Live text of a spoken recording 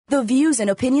The views and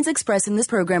opinions expressed in this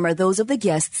program are those of the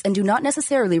guests and do not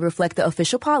necessarily reflect the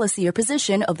official policy or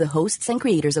position of the hosts and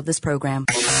creators of this program.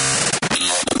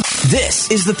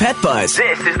 This is the Pet Buzz.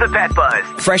 This is the Pet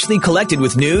Buzz. Freshly collected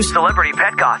with news, celebrity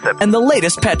pet gossip, and the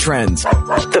latest pet trends.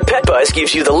 The Pet Buzz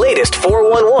gives you the latest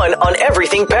 411 on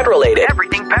everything pet-related.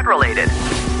 Everything pet-related.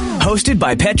 Hosted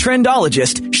by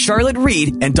Petrendologist Charlotte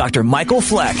Reed and Dr. Michael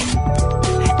Fleck.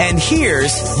 And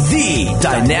here's the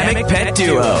Dynamic Pet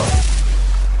Duo.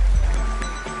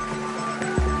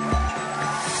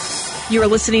 You are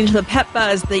listening to the Pet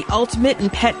Buzz, the ultimate in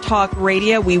pet talk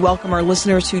radio. We welcome our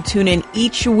listeners who tune in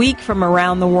each week from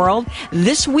around the world.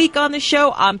 This week on the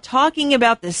show, I'm talking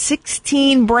about the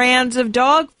 16 brands of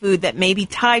dog food that may be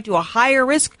tied to a higher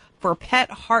risk for pet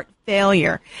heart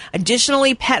failure.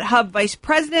 Additionally, Pet Hub Vice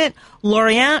President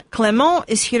Lorien Clemons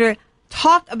is here to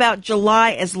talk about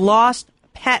July as Lost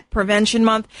Pet Prevention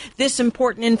Month. This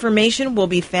important information will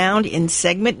be found in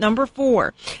segment number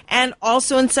 4. And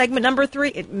also in segment number 3,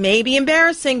 it may be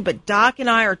embarrassing, but Doc and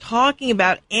I are talking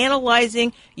about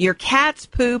analyzing your cat's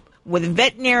poop with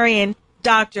veterinarian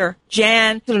Dr.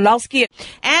 Jan Suchodolski.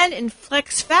 And in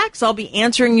Fleck's Facts, I'll be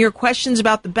answering your questions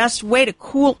about the best way to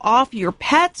cool off your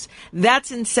pets.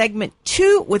 That's in segment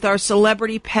 2 with our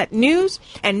celebrity pet news.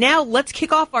 And now let's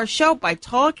kick off our show by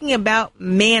talking about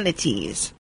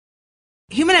manatees.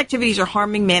 Human activities are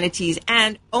harming manatees,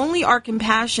 and only our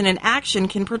compassion and action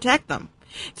can protect them.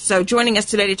 So joining us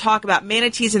today to talk about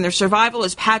manatees and their survival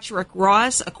is Patrick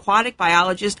Ross, aquatic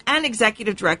biologist and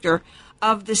executive director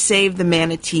of the Save the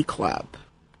Manatee Club.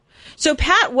 So,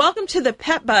 Pat, welcome to the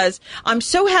Pet Buzz. I'm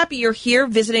so happy you're here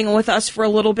visiting with us for a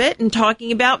little bit and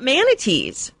talking about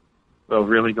manatees. Well,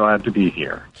 really glad to be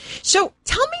here. So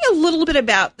tell me a little bit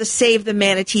about the Save the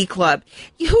Manatee Club.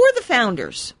 Who are the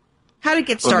founders? How did it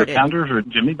get started? Well, the founders are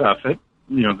Jimmy Buffett,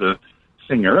 the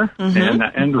singer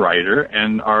and writer,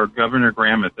 and our Governor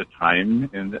Graham at the time.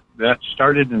 And that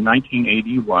started in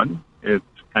 1981. It's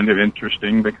kind of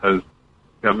interesting because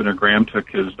Governor Graham took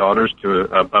his daughters to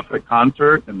a Buffett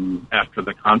concert, and after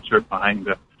the concert, behind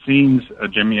the scenes,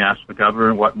 Jimmy asked the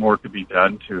governor what more could be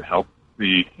done to help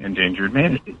the endangered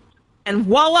manatees. And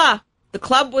voila! The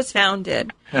club was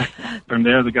founded. From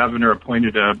there, the governor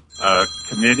appointed a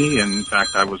committee, and in fact,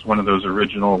 I was one of those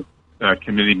original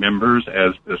committee members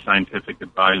as the scientific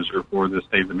advisor for the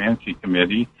Save the Manatee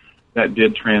Committee. That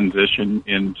did transition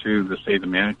into the Save the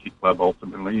Manatee Club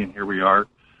ultimately, and here we are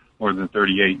more than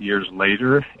 38 years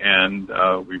later, and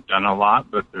we've done a lot,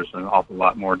 but there's an awful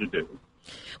lot more to do.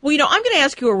 Well, I'm going to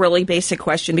ask you a really basic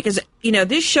question because,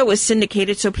 this show is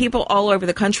syndicated, so people all over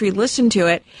the country listen to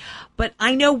it. But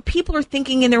I know people are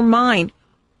thinking in their mind,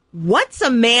 what's a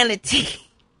manatee?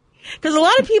 Because a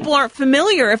lot of people aren't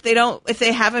familiar if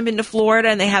they haven't been to Florida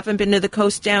and they haven't been to the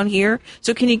coast down here.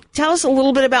 So can you tell us a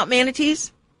little bit about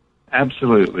manatees?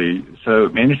 Absolutely. So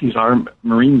manatees are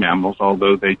marine mammals,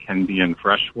 although they can be in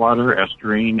freshwater,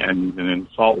 estuarine, and even in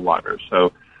saltwater.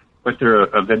 But they're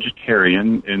a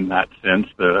vegetarian in that sense.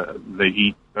 They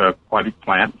eat aquatic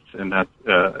plants, and that's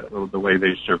the way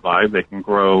they survive. They can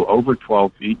grow over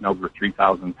 12 feet and over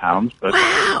 3,000 pounds, but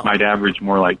might average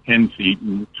more like 10 feet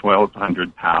and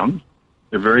 1,200 pounds.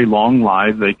 They're very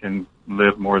long-lived. They can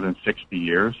live more than 60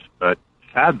 years, but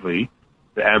sadly,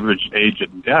 the average age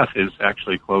of death is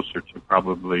actually closer to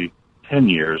probably 10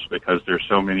 years because there's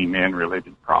so many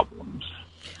man-related problems.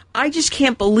 I just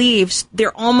can't believe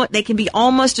they can be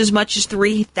almost as much as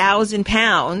 3,000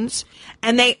 pounds,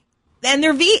 and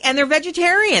they're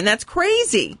vegetarian. That's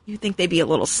crazy. You think they'd be a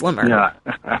little slimmer?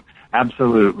 Yeah,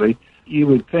 absolutely. You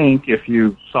would think if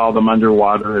you saw them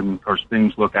underwater, and of course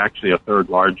things look actually a third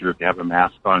larger if you have a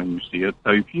mask on and you see it.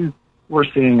 So if you were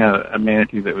seeing a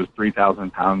manatee that was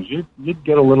 3,000 pounds, you'd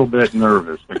get a little bit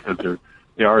nervous because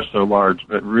they are so large.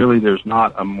 But really, there's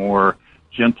not a more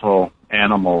gentle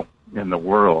animal in the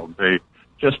world. They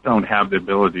just don't have the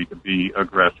ability to be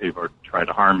aggressive or try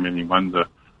to harm anyone. The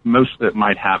most that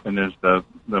might happen is the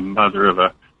mother of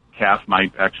a calf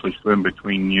might actually swim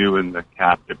between you and the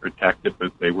calf to protect it,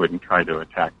 but they wouldn't try to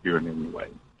attack you in any way.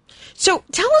 So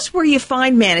tell us where you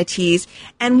find manatees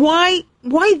and why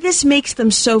this makes them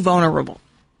so vulnerable.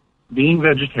 Being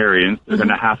vegetarians, they're going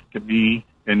to have to be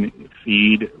and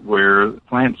feed where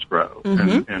plants grow.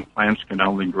 And plants can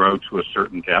only grow to a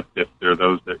certain depth if they're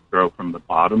those that grow from the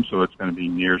bottom, so it's going to be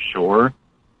near shore.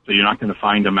 So you're not going to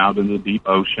find them out in the deep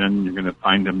ocean. You're going to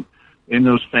find them in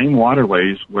those same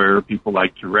waterways where people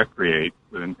like to recreate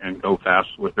and go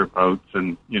fast with their boats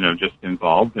and, just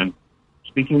involved. And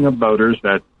speaking of boaters,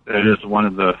 that is one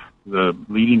of the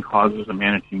leading causes of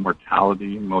manatee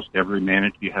mortality. Most every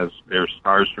manatee has their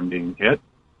scars from being hit.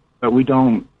 But we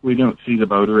don't see the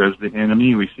boater as the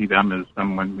enemy. We see them as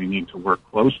someone we need to work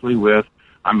closely with.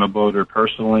 I'm a boater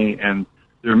personally, and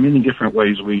there are many different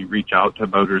ways we reach out to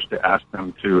boaters to ask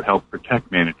them to help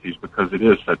protect manatees because it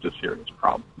is such a serious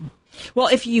problem. Well,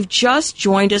 if you've just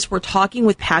joined us, we're talking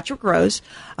with Patrick Rose,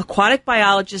 aquatic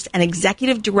biologist and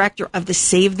executive director of the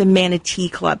Save the Manatee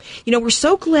Club. You know, we're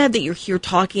so glad that you're here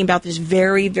talking about this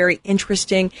very, very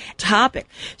interesting topic.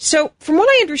 So, from what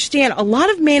I understand, a lot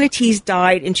of manatees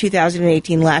died in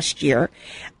 2018 last year.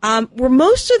 Were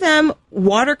most of them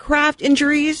watercraft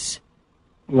injuries?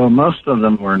 Well, most of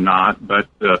them were not, but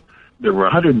there were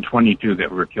 122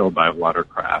 that were killed by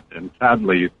watercraft, and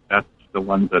sadly, that's the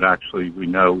ones that actually we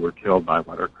know were killed by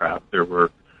watercraft. There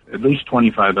were at least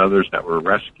 25 others that were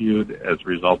rescued as a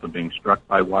result of being struck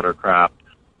by watercraft.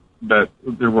 But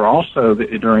there were also,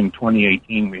 during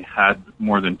 2018, we had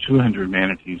more than 200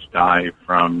 manatees die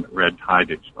from red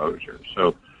tide exposure.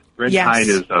 So red tide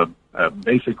is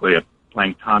basically a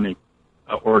planktonic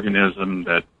organism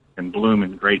that can bloom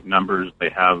in great numbers. They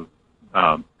have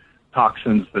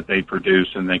toxins that they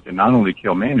produce, and they can not only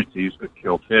kill manatees, but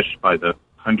kill fish by the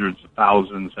hundreds of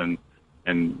thousands and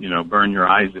burn your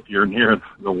eyes if you're near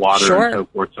the water and so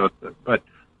forth. But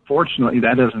fortunately,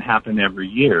 that doesn't happen every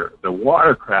year. The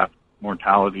watercraft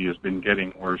mortality has been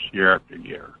getting worse year after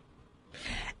year.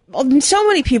 Well, so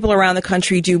many people around the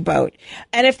country do boat.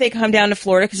 And if they come down to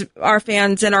Florida, because our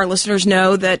fans and our listeners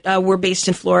know that we're based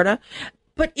in Florida,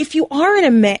 but if you are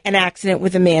in an accident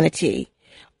with a manatee,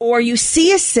 or you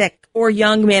see a sick or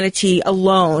young manatee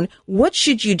alone, what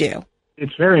should you do?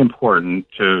 It's very important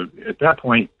to, at that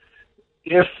point,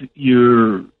 if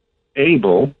you're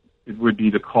able, it would be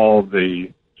to call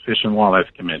the Fish and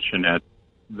Wildlife Commission at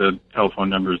the telephone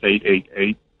number is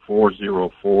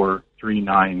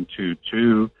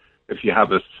 888-404-3922. If you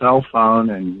have a cell phone,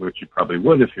 and which you probably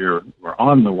would if you were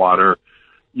on the water,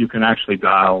 you can actually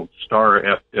dial star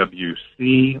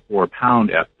FWC or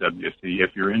pound FWC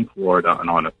if you're in Florida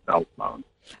and on a cell phone.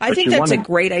 I think that's a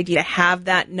great idea to have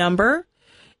that number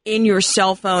in your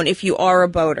cell phone if you are a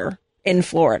boater in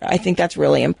Florida. I think that's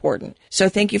really important. So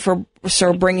thank you for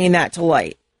bringing that to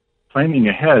light. Planning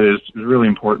ahead is really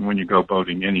important when you go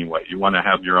boating anyway. You want to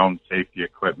have your own safety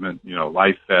equipment,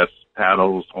 life vests,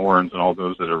 paddles, horns, and all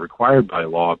those that are required by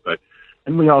law.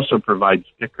 And we also provide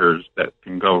stickers that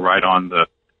can go right on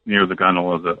near the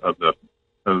gunnel of the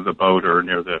boat or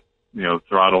near the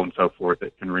throttle and so forth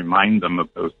that can remind them of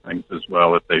those things as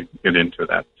well if they get into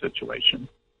that situation.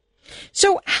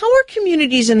 So how are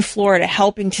communities in Florida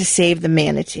helping to save the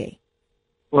manatee?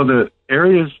 Well, the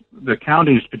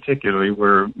counties particularly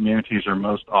where manatees are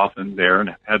most often there and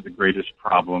have had the greatest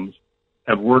problems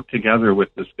have worked together with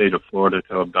the state of Florida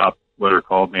to adopt what are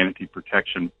called manatee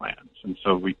protection plans. And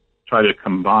so we try to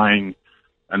combine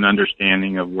an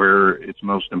understanding of where it's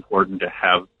most important to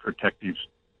have protective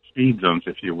speed zones,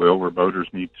 if you will, where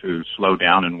boaters need to slow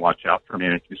down and watch out for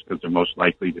manatees because they're most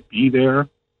likely to be there.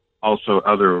 Also,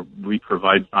 we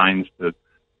provide signs to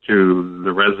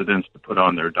the residents to put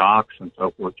on their docks and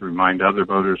so forth to remind other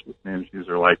boaters that manatees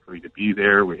are likely to be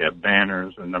there. We have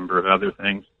banners, a number of other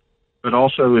things. But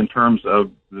also in terms of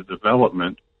the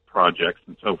development projects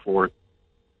and so forth,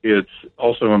 it's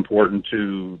also important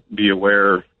to be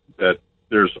aware that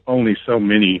there's only so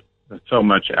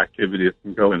much activity that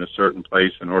can go in a certain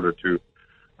place in order to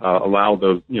allow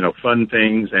those, fun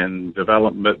things and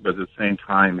development, but at the same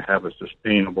time have a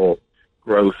sustainable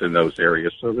growth in those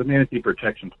areas. So the manatee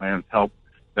protection plans help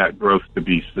that growth to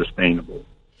be sustainable.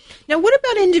 Now, what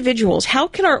about individuals?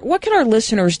 What can our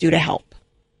listeners do to help?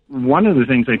 One of the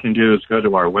things they can do is go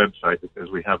to our website because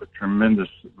we have a tremendous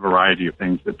variety of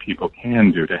things that people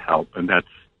can do to help, and that's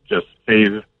just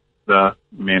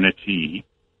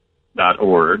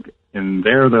savethemanatee.org. And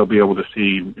there they'll be able to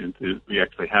see we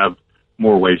actually have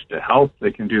more ways to help.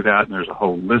 They can do that, and there's a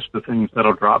whole list of things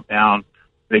that'll drop down.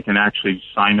 They can actually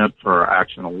sign up for our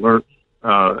action alerts.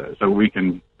 So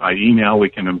by email, we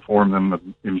can inform them of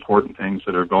important things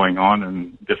that are going on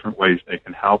and different ways they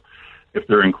can help. If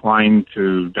they're inclined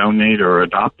to donate or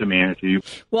adopt a manatee.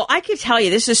 Well, I could tell you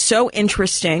this is so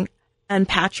interesting. And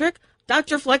Patrick,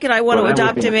 Dr. Fleck and I want to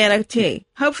adopt a manatee.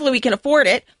 Hopefully we can afford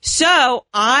it so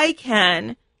I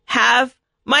can have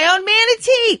my own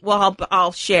manatee. Well,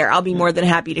 I'll share. I'll be more than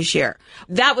happy to share.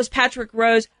 That was Patrick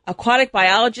Rose, aquatic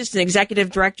biologist and executive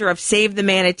director of Save the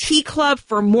Manatee Club.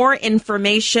 For more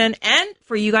information and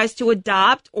for you guys to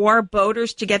adopt or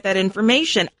boaters to get that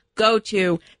information, go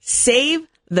to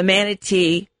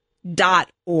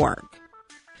savethemanatee.org.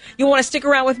 You'll want to stick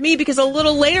around with me because a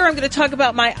little later I'm going to talk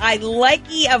about my I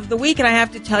Likey of the week, and I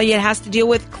have to tell you it has to deal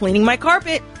with cleaning my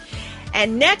carpet.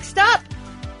 And next up,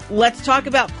 let's talk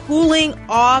about cooling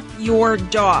off your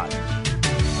dog.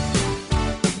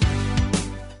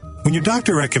 When your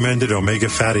doctor recommended omega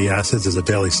fatty acids as a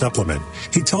daily supplement,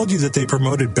 he told you that they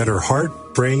promoted better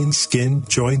heart, brain, skin,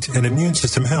 joint, and immune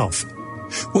system health.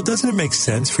 Well, doesn't it make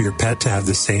sense for your pet to have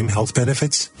the same health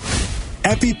benefits?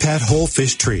 EpiPet Whole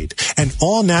Fish Treat, an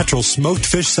all-natural smoked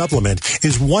fish supplement,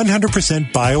 is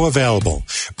 100%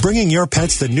 bioavailable, bringing your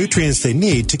pets the nutrients they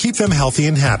need to keep them healthy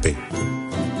and happy.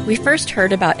 We first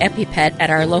heard about EpiPet at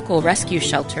our local rescue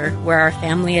shelter where our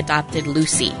family adopted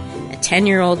Lucy, a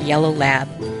 10-year-old yellow lab.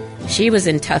 She was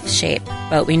in tough shape,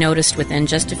 but we noticed within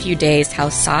just a few days how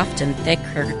soft and thick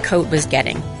her coat was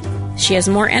getting. She has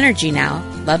more energy now,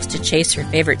 loves to chase her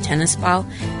favorite tennis ball,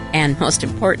 and most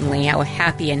importantly, how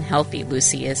happy and healthy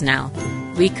Lucy is now.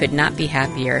 We could not be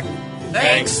happier.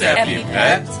 Thanks,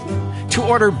 EpiPet. To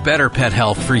order better pet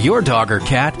health for your dog or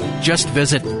cat, just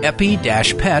visit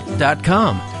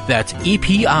epi-pet.com. That's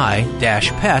epi-pet.com.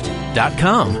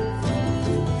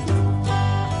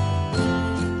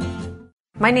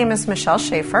 My name is Michelle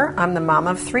Schaefer. I'm the mom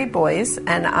of 3 boys,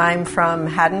 and I'm from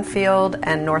Haddonfield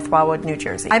and North Wildwood, New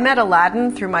Jersey. I met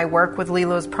Aladdin through my work with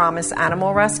Lilo's Promise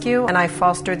Animal Rescue, and I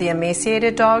foster the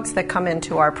emaciated dogs that come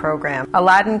into our program.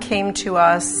 Aladdin came to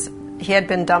us. He had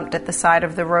been dumped at the side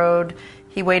of the road.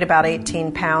 He weighed about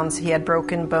 18 pounds. He had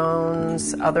broken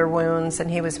bones, other wounds,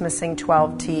 and he was missing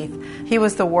 12 teeth. He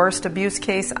was the worst abuse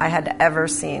case I had ever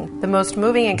seen. The most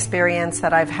moving experience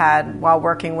that I've had while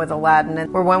working with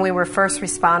Aladdin were when we were first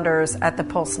responders at the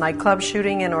Pulse nightclub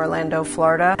shooting in Orlando,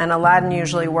 Florida, and Aladdin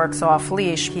usually works off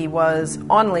leash. He was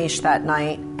on leash that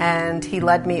night, and he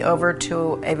led me over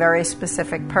to a very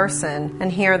specific person,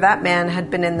 and here that man had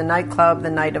been in the nightclub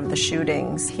the night of the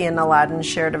shootings. He and Aladdin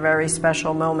shared a very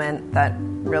special moment that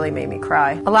really made me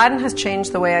cry. Aladdin has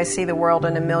changed the way I see the world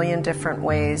in a million different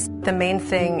ways. The main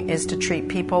thing is to treat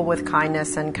people with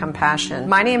kindness and compassion.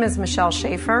 My name is Michelle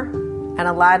Schaefer, and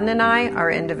Aladdin and I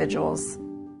are individuals.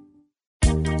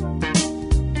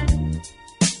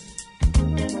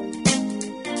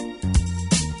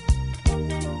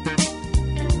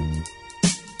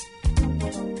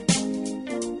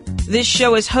 This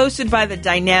show is hosted by the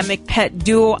dynamic pet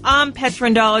duo. I'm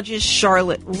Petrendologist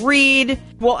Charlotte Reed.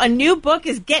 Well, a new book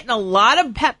is getting a lot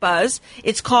of pet buzz.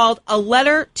 It's called A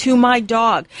Letter to My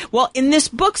Dog. Well, in this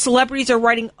book, celebrities are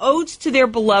writing odes to their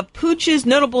beloved pooches.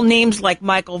 Notable names like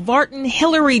Michael Vartan,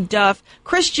 Hilary Duff,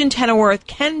 Christian Tenworth,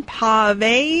 Ken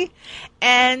Pavey,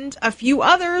 and a few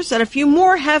others and a few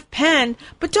more have penned.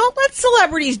 But don't let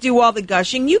celebrities do all the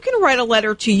gushing. You can write a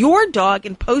letter to your dog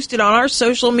and post it on our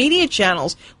social media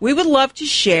channels. We would love to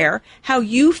share how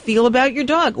you feel about your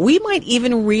dog. We might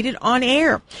even read it on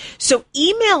air. So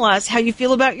email us how you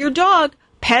feel about your dog.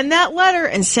 Pen that letter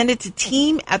and send it to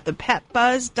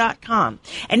team@thepetbuzz.com.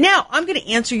 And now I'm going to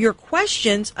answer your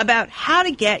questions about how to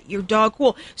get your dog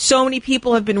cool. So many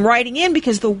people have been writing in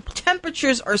because the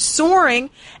temperatures are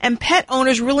soaring and pet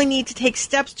owners really need to take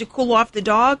steps to cool off the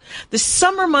dog. The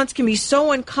summer months can be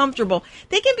so uncomfortable.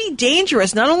 They can be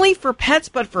dangerous, not only for pets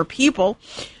but for people.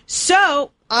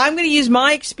 So I'm going to use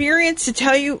my experience to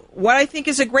tell you what I think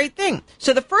is a great thing.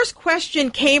 So the first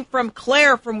question came from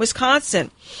Claire from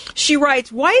Wisconsin. She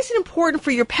writes, why is it important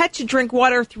for your pet to drink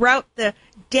water throughout the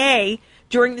day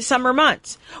during the summer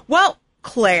months? Well,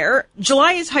 Claire,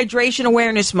 July is Hydration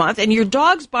Awareness Month, and your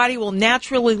dog's body will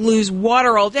naturally lose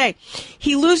water all day.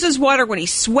 He loses water when he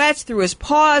sweats, through his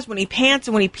paws, when he pants,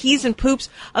 and when he pees and poops.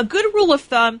 A good rule of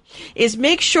thumb is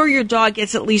make sure your dog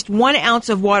gets at least 1 ounce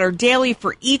of water daily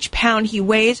for each pound he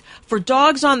weighs. For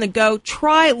dogs on the go,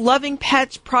 try Loving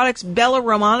Pets products Bella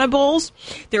Romana bowls.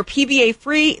 They're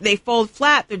PBA-free, they fold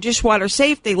flat, they're dishwater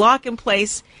safe, they lock in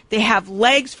place, they have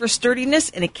legs for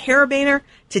sturdiness, and a carabiner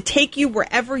to take you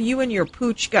wherever you and your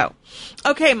pooch go.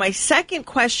 Okay, my second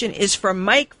question is from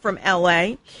Mike from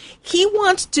LA. He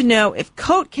wants to know if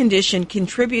coat condition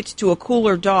contributes to a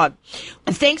cooler dog.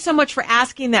 And thanks so much for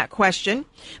asking that question,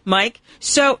 Mike.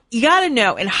 So you got to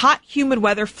know, in hot, humid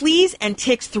weather, fleas and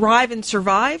ticks thrive and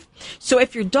survive. So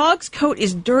if your dog's coat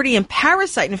is dirty and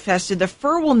parasite infested, the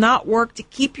fur will not work to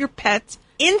keep your pets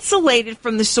insulated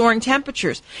from the soaring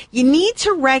temperatures. You need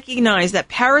to recognize that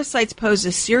parasites pose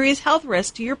a serious health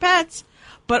risk to your pets,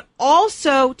 but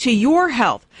also to your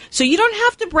health. So you don't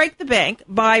have to break the bank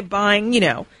by buying,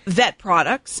 vet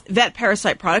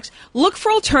parasite products. Look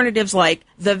for alternatives like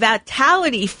the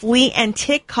Vitality Flea and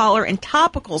Tick Collar and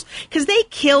Topicals, because they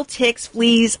kill ticks,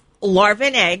 fleas, larvae,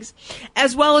 and eggs,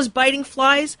 as well as biting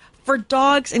flies. For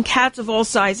dogs and cats of all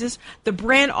sizes, the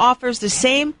brand offers the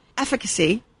same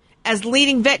efficacy as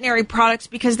leading veterinary products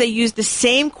because they use the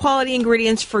same quality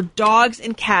ingredients for dogs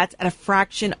and cats at a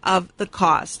fraction of the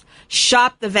cost.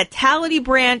 Shop the Vitality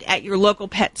brand at your local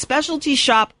pet specialty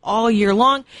shop all year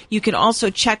long. You can also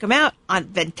check them out on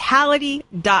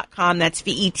Vitality.com. That's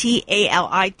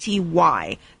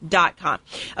Vetality.com.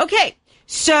 Okay,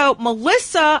 so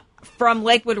Melissa from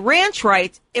Lakewood Ranch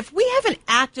writes, if we have an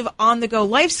active on-the-go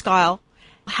lifestyle,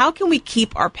 how can we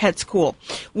keep our pets cool?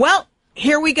 Well,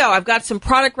 here we go. I've got some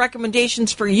product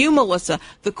recommendations for you, Melissa.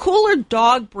 The Cooler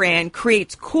Dog brand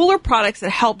creates cooler products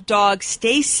that help dogs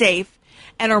stay safe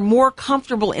and are more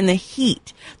comfortable in the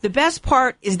heat. The best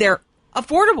part is they're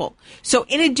affordable. So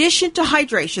in addition to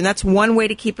hydration, that's one way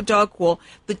to keep a dog cool.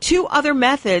 The two other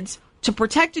methods to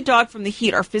protect a dog from the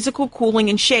heat are physical cooling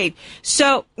and shade.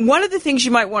 So one of the things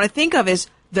you might want to think of is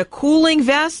the cooling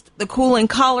vest, the cooling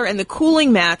collar, and the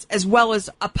cooling mats, as well as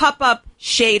a pop-up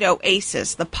shade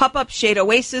oasis. The pop-up shade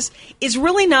oasis is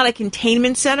really not a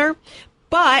containment center,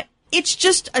 but it's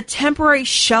just a temporary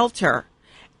shelter.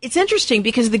 It's interesting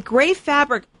because the gray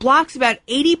fabric blocks about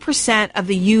 80% of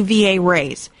the UVA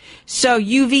rays. So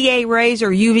UVA rays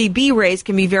or UVB rays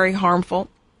can be very harmful.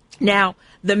 Now,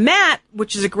 the mat,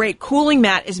 which is a great cooling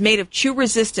mat, is made of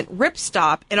chew-resistant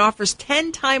ripstop and offers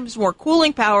 10 times more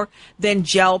cooling power than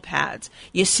gel pads.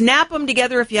 You snap them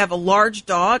together if you have a large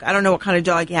dog. I don't know what kind of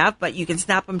dog you have, but you can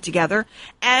snap them together.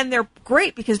 And they're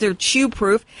great because they're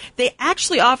chew-proof. They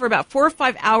actually offer about 4 or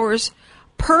 5 hours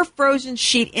per frozen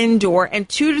sheet indoor and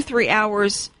 2 to 3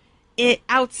 hours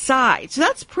outside. So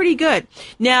that's pretty good.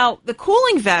 Now, the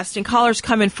cooling vest and collars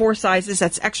come in 4 sizes.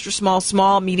 That's extra small,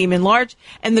 small, medium, and large.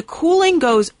 And the cooling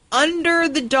goes under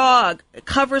the dog. It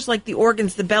covers like the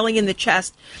organs, the belly and the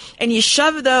chest. And you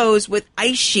shove those with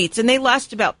ice sheets, and they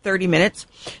last about 30 minutes.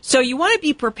 So you want to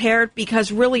be prepared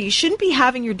because really you shouldn't be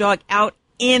having your dog out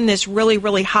in this really,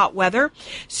 really hot weather.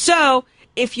 So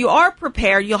if you are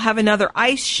prepared, you'll have another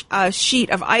ice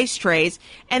sheet of ice trays,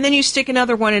 and then you stick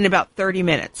another one in about 30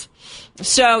 minutes.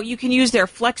 So you can use their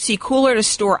Flexi Cooler to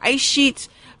store ice sheets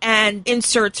and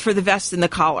inserts for the vest and the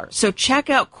collar. So check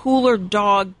out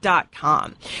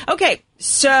coolerdog.com. Okay,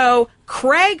 so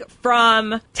Craig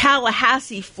from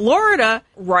Tallahassee, Florida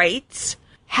writes,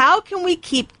 how can we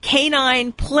keep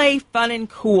canine play fun and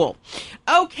cool?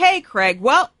 Okay, Craig,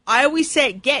 well, I always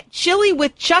say get chilly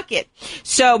with Chuck It.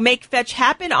 So make fetch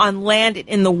happen on land and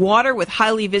in the water with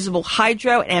highly visible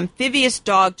hydro and amphibious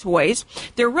dog toys.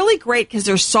 They're really great because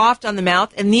they're soft on the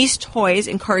mouth, and these toys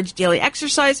encourage daily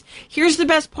exercise. Here's the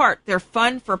best part. They're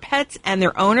fun for pets and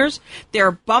their owners.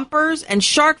 Their bumpers and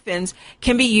shark fins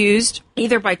can be used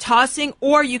either by tossing,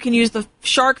 or you can use the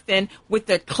shark fin with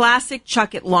the classic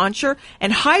Chuck It launcher.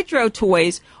 And hydro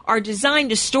toys are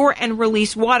designed to store and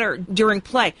release water during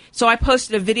play. So I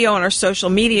posted a video on our social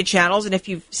media channels, and if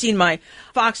you've seen my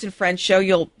Fox and Friends show,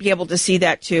 you'll be able to see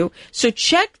that too. So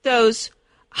check those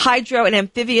hydro and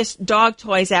amphibious dog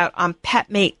toys out on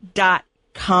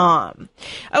petmate.com.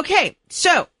 Okay,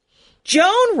 so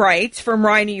Joan writes from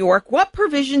Rye, New York, what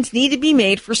provisions need to be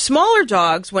made for smaller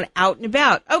dogs when out and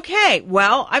about? Okay,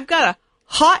 well, I've got a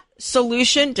hot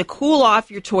solution to cool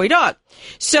off your toy dog.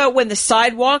 So when the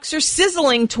sidewalks are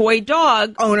sizzling, toy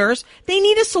dog owners, they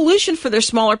need a solution for their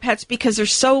smaller pets because they're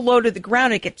so low to the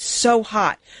ground, it gets so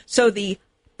hot. So the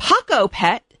Paco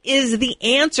Pet is the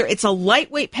answer. It's a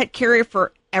lightweight pet carrier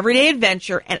for everyday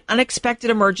adventure and unexpected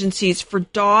emergencies for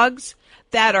dogs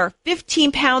that are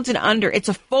 15 pounds and under. It's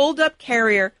a fold-up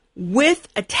carrier with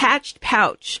attached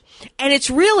pouch. And it's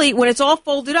really, when it's all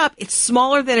folded up, it's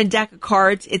smaller than a deck of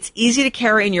cards. It's easy to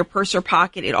carry in your purse or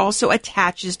pocket. It also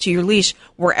attaches to your leash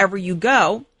wherever you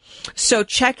go. So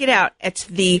check it out. It's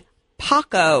the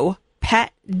PacoPet.com.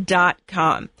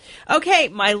 Okay,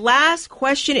 my last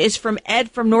question is from Ed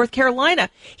from North Carolina.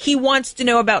 He wants to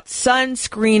know about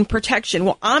sunscreen protection.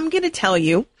 Well, I'm going to tell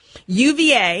you,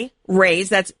 UVA rays,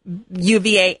 that's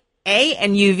UVA A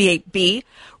and UVB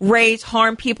rays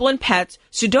harm people and pets,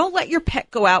 so don't let your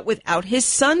pet go out without his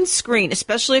sunscreen,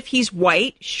 especially if he's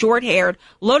white, short-haired,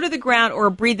 low to the ground, or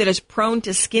a breed that is prone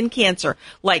to skin cancer,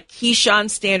 like Keeshond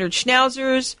Standard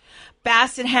Schnauzers,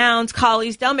 Basset Hounds,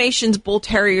 Collies, Dalmatians, Bull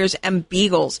Terriers, and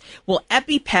Beagles. Well,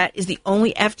 EpiPet is the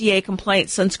only FDA-compliant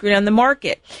sunscreen on the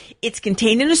market. It's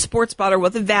contained in a sports bottle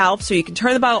with a valve, so you can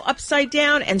turn the bottle upside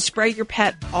down and spray your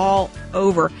pet all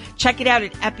over. Check it out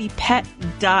at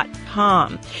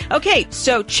EpiPet.com. Okay,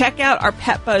 so check out our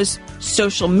PetBuzz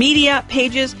social media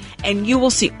pages, and you will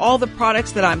see all the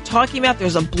products that I'm talking about.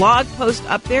 There's a blog post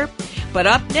up there. But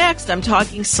up next, I'm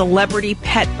talking Celebrity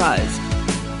Pet Buzz.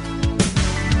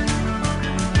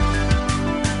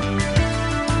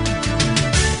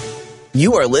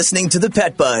 You are listening to The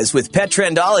Pet Buzz with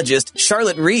Petrendologist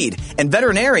Charlotte Reed and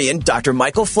veterinarian Dr.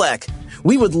 Michael Fleck.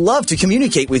 We would love to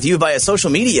communicate with you via social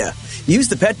media. Use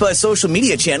the Pet Buzz social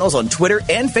media channels on Twitter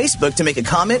and Facebook to make a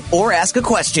comment or ask a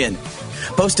question.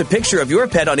 Post a picture of your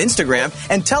pet on Instagram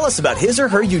and tell us about his or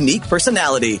her unique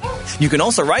personality. You can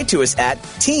also write to us at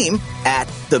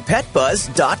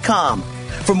team@thepetbuzz.com.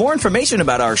 For more information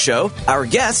about our show, our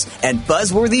guests, and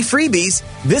buzzworthy freebies,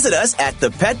 visit us at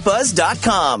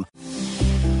thepetbuzz.com.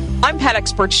 I'm pet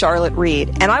expert Charlotte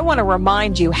Reed, and I want to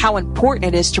remind you how important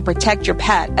it is to protect your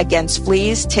pet against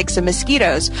fleas, ticks, and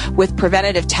mosquitoes with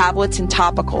preventative tablets and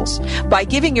topicals. By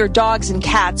giving your dogs and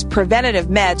cats preventative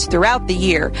meds throughout the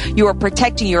year, you are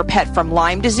protecting your pet from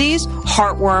Lyme disease,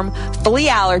 heartworm, flea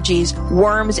allergies,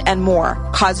 worms, and more,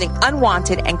 causing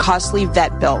unwanted and costly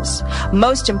vet bills.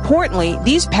 Most importantly,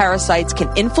 these parasites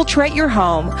can infiltrate your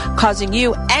home, causing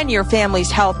you and your family's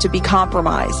health to be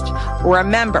compromised.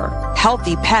 Remember,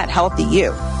 healthy pet, healthy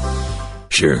you.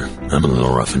 Sure, I'm a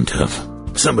little rough and tough.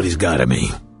 Somebody's gotta be.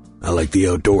 I like the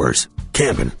outdoors.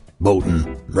 Camping,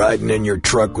 boating, riding in your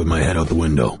truck with my head out the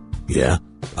window. Yeah,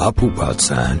 I'll poop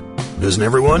outside. Doesn't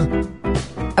everyone?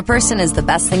 A person is the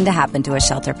best thing to happen to a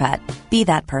shelter pet. Be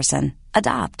that person.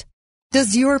 Adopt.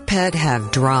 Does your pet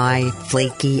have dry,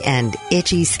 flaky, and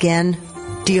itchy skin?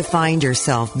 Do you find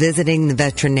yourself visiting the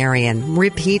veterinarian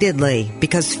repeatedly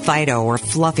because Fido or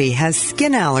Fluffy has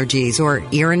skin allergies or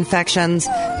ear infections?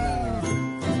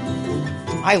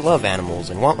 I love animals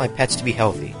and want my pets to be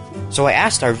healthy. So I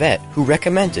asked our vet, who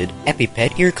recommended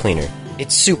EpiPet Ear Cleaner.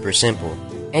 It's super simple,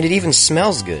 and it even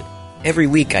smells good. Every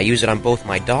week I use it on both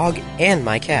my dog and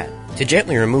my cat to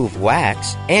gently remove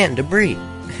wax and debris.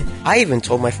 I even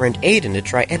told my friend Aiden to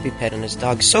try EpiPet on his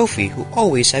dog Sophie, who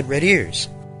always had red ears.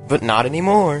 But not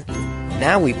anymore.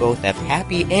 Now we both have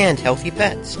happy and healthy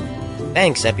pets.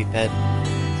 Thanks, EpiPet.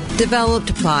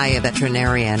 Developed by a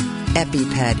veterinarian,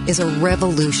 EpiPet is a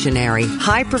revolutionary,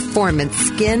 high-performance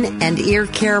skin and ear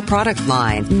care product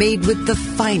line made with the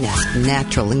finest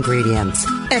natural ingredients.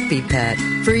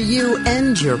 EpiPet, for you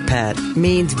and your pet,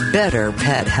 means better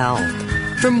pet health.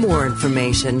 For more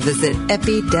information, visit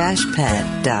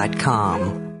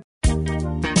epi-pet.com.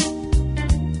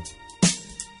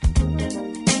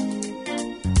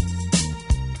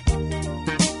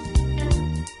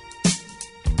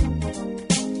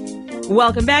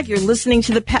 Welcome back. You're listening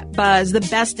to the Pet Buzz, the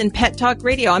best in pet talk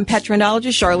radio. I'm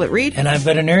Petrendologist Charlotte Reed. And I'm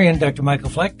veterinarian Dr. Michael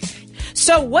Fleck.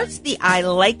 So what's the I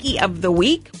likey of the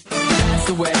week? That's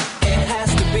the way it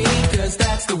has to be, 'cause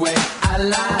that's the way I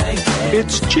like it.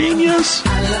 It's genius.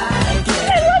 I like it.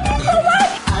 I love it so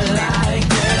much. I like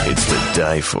it. It's to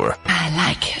die for. I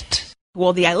like it.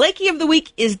 Well, the I likey of the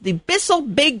week is the Bissell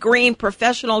Big Green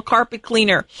Professional Carpet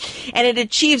Cleaner, and it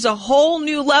achieves a whole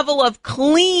new level of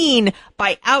clean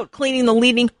by out-cleaning the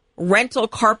leading rental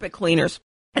carpet cleaners.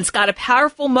 It's got a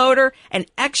powerful motor, an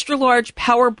extra-large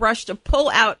power brush to pull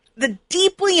out the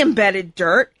deeply embedded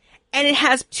dirt, and it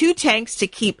has 2 tanks to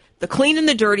keep the clean and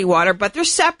the dirty water, but they're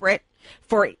separate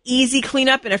for easy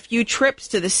cleanup and a few trips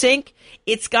to the sink.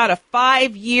 It's got a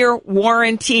 5-year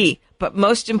warranty, but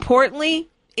most importantly,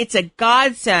 it's a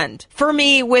godsend for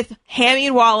me with Hammy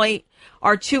and Wally,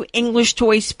 our 2 English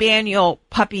toy spaniel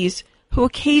puppies who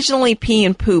occasionally pee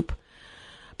and poop.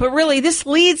 But really, this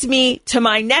leads me to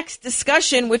my next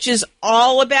discussion, which is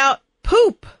all about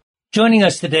poop. Joining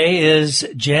us today is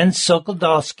Jen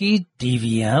Suchodolski,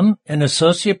 DVM, an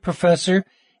associate professor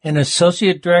and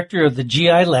associate director of the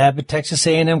GI Lab at Texas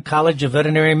A&M College of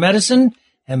Veterinary Medicine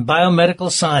and Biomedical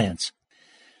Science.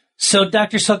 So,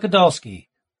 Dr. Suchodolski,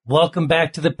 welcome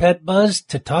back to the Pet Buzz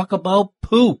to talk about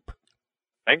poop.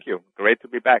 Thank you. Great to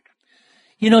be back.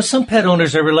 You know, some pet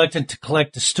owners are reluctant to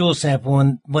collect a stool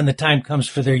sample when the time comes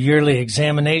for their yearly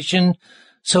examination.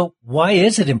 So why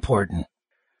is it important?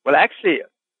 Well, actually,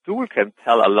 stool can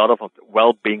tell a lot of the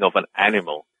well-being of an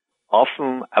animal.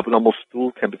 Often, abnormal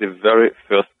stool can be the very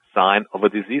first sign of a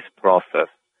disease process.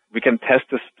 We can test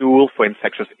the stool for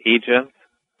infectious agents,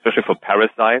 especially for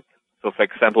parasites. So, for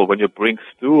example, when you bring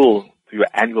stool to your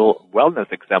annual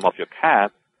wellness exam of your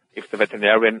cat, if the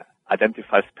veterinarian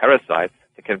identifies parasites,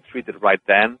 they can treat it right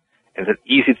then, and it's an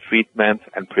easy treatment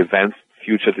and prevents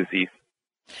future disease.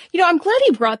 You know, I'm glad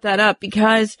he brought that up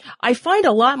because I find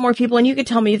a lot more people, and you can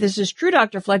tell me if this is true,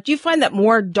 Dr. Fleck, do you find that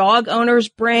more dog owners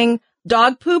bring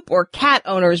dog poop or cat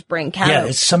owners bring cat Yeah,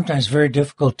 poop? it's sometimes very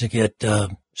difficult to get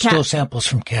stool samples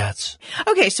from cats.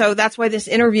 Okay, so that's why this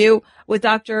interview with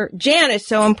Dr. Jan is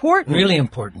so important. Really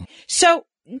important. So,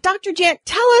 Dr. Jan,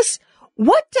 tell us,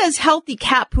 what does healthy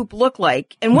cat poop look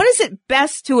like, and when is it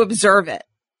best to observe it?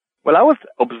 Well, I would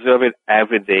observe it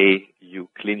every day you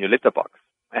clean your litter box.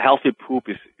 A healthy poop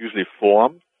is usually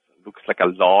formed, looks like a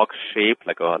log shape,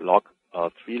 like a log,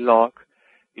 tree log.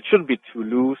 It shouldn't be too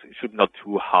loose. It should not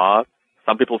too hard.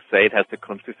 Some people say it has the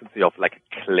consistency of like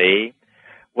clay.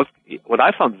 What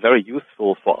I found very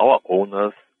useful for our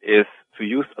owners is to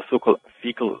use a so-called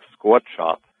fecal score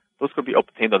chart. Those could be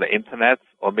obtained on the internet,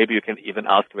 or maybe you can even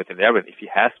ask a veterinarian if he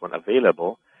has one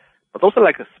available. But those are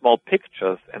like small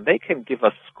pictures, and they can give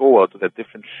a score to the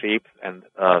different shapes and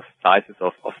sizes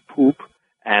of poop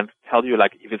and tell you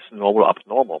like if it's normal or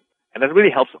abnormal. And that really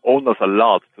helps owners a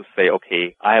lot to say,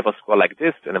 okay, I have a score like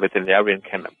this, and a veterinarian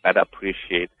can better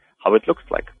appreciate how it looks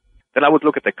like. Then I would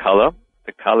look at the color.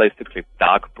 The color is typically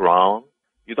dark brown.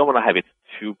 You don't want to have it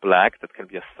too black. That can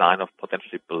be a sign of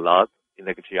potentially blood in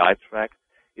the GI tract.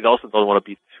 You also don't want to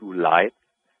be too light.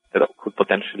 That could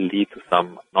potentially lead to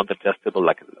some non-digestible,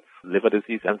 like liver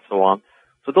disease and so on.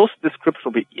 So those descriptions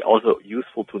will be also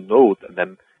useful to note, and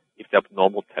then if they're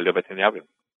abnormal, tell your veterinarian.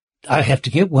 I have to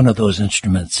get one of those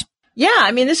instruments. Yeah,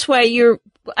 I mean, this way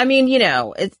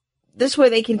this way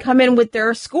they can come in with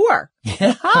their score.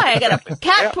 Hi, I got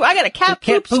a cat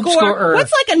poop score.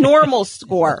 What's like a normal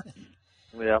score?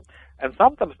 Yeah. And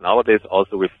sometimes nowadays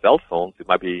also with cell phones, it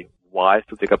might be wise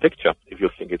to take a picture if you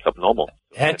think it's abnormal.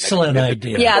 Excellent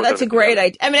idea. Yeah, that's a great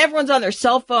idea. I mean, everyone's on their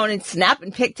cell phone and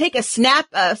take a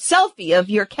selfie of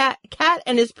your cat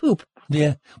and his poop.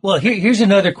 Yeah. Well, here's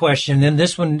another question, and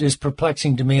this one is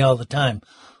perplexing to me all the time.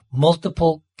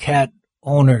 Multiple cat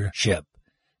ownership.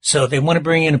 So they want to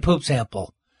bring in a poop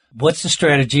sample. What's the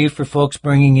strategy for folks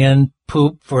bringing in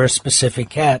poop for a specific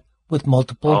cat with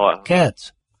multiple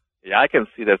cats? Yeah, I can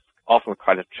see that's often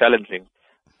quite challenging.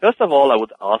 First of all, I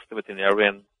would ask the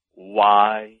veterinarian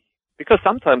why. Because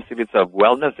sometimes if it's a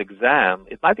wellness exam,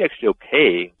 it might be actually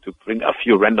okay to bring a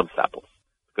few random samples.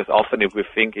 Because often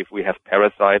if we have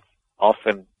parasites,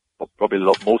 often probably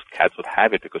most cats would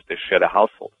have it because they share the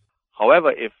household.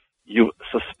 However, if you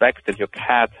suspect that your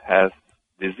cat has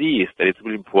disease, then it's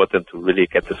really important to really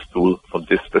get the stool from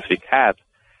this specific cat.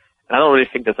 And I don't really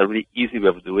think there's a really easy way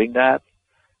of doing that.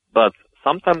 But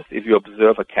sometimes if you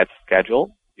observe a cat's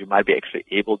schedule, you might be actually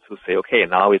able to say, okay,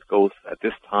 now it goes at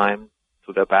this time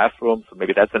to the bathroom, so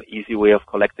maybe that's an easy way of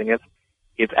collecting it.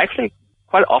 It's actually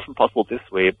quite often possible this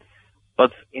way.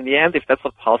 But in the end, if that's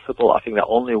not possible, I think the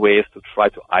only way is to try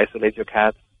to isolate your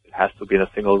cat. It has to be in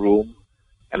a single room,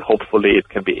 and hopefully it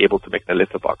can be able to make the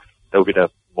litter box. That would be the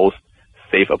most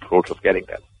safe approach of getting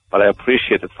that. But I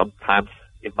appreciate that sometimes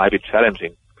it might be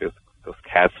challenging because those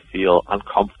cats feel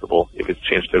uncomfortable if it's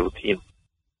changed their routine.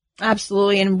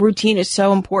 Absolutely, and routine is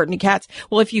so important to cats.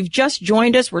 Well, if you've just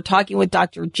joined us, we're talking with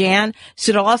Dr. Jan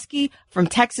Suchodolski from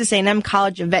Texas A&M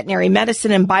College of Veterinary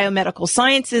Medicine and Biomedical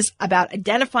Sciences about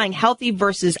identifying healthy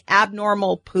versus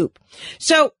abnormal poop.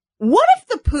 So, what if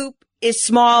the poop is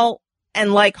small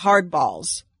and like hard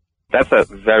balls? That's a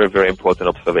very, very important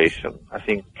observation. I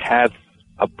think cats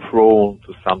are prone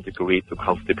to some degree to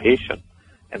constipation,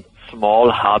 and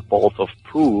small hard balls of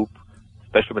poop,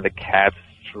 especially when the cat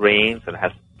strains and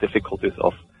has difficulties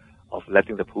of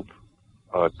letting the poop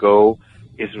go,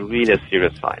 is really a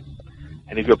serious sign.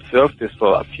 And if you observe this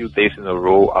for a few days in a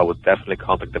row, I would definitely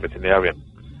contact the veterinarian,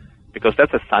 because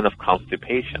that's a sign of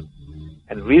constipation.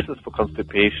 And reasons for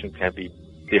constipation can be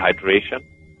dehydration,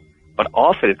 but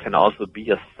often it can also be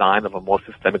a sign of a more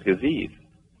systemic disease.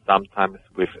 Sometimes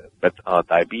with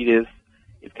diabetes,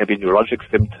 it can be neurologic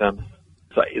symptoms.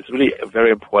 So it's really very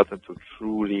important to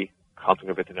truly contact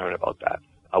a veterinarian about that.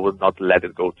 I would not let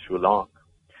it go too long.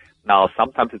 Now,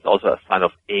 sometimes it's also a sign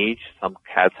of age. Some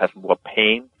cats have more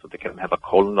pain, so they can have a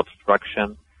colon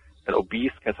obstruction. And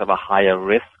obese cats have a higher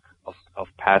risk of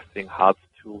passing hard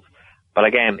stools. But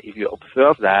again, if you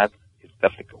observe that, it's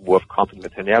definitely worth contacting the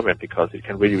veterinarian, because it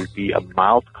can really be a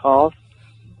mild cause,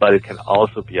 but it can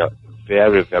also be a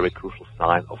very, very crucial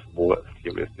sign of more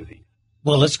serious disease.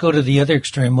 Well, let's go to the other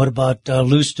extreme. What about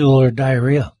loose stool or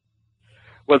diarrhea?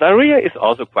 Well, diarrhea is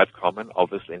also quite common,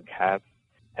 obviously, in cats.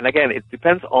 And again, it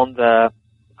depends on the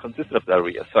consistency of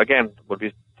diarrhea. So again, what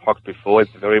we talked before,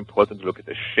 it's very important to look at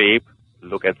the shape,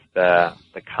 look at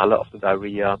the color of the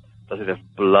diarrhea. Does it have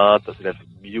blood? Does it have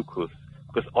mucus?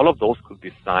 Because all of those could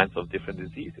be signs of different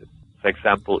diseases. For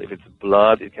example, if it's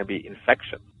blood, it can be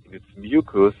infection. If it's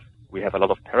mucus, we have a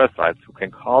lot of parasites who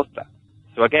can cause that.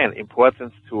 So again,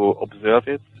 important to observe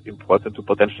it, important to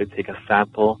potentially take a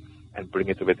sample and bring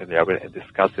it to veterinarian and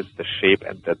discuss it, the shape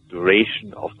and the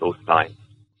duration of those signs.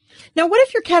 Now, what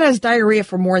if your cat has diarrhea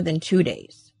for more than 2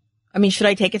 days? I mean, should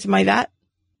I take it to my vet?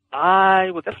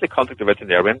 I would definitely contact the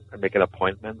veterinarian and make an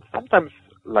appointment. Sometimes,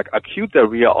 like acute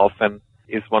diarrhea often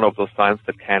is one of those signs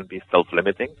that can be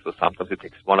self-limiting. So sometimes it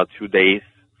takes 1 or 2 days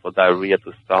for diarrhea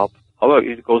to stop. However,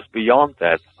 if it goes beyond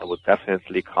that, I would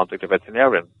definitely contact a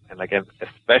veterinarian. And again,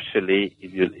 especially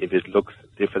if it looks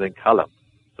different in color.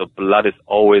 So blood is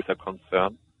always a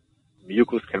concern.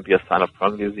 Mucus can be a sign of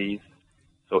chronic disease.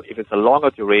 So if it's a longer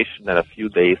duration than a few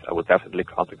days, I would definitely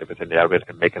contact a veterinarian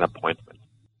and make an appointment.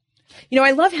 You know,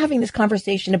 I love having this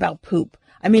conversation about poop.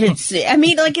 I mean, it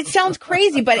sounds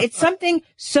crazy, but it's something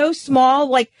so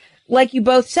small, like you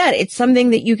both said, it's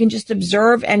something that you can just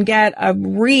observe and get a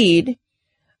read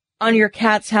on your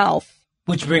cat's health.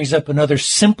 Which brings up another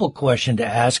simple question to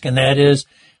ask, and that is,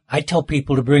 I tell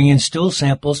people to bring in stool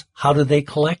samples. How do they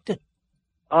collect it?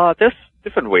 There's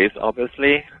different ways,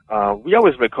 obviously. We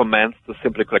always recommend to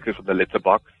simply collect it from the litter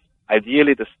box.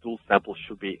 Ideally, the stool sample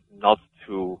should be not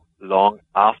too long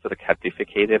after the cat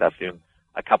defecated. I think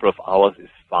a couple of hours is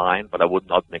fine, but I would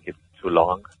not make it too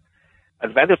long.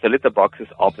 Advantage of the litter box is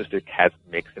obviously the cat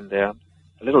mix in there.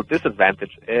 A little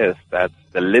disadvantage is that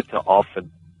the litter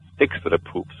often sticks to the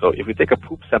poop. So if you take a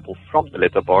poop sample from the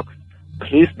litter box,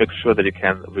 please make sure that you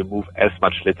can remove as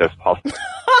much litter as possible.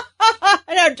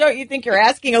 Now, don't you think you're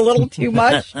asking a little too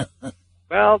much?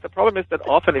 Well, the problem is that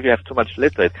often if you have too much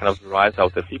litter, it kind of dries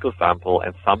out the fecal sample,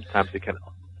 and sometimes it can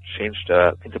change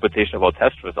the interpretation of our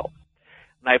test results.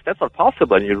 Now, if that's not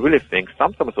possible and you really think,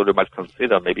 sometimes what you might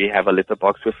consider maybe have a litter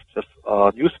box with just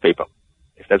newspaper,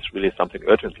 if that's really something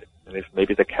urgently. And if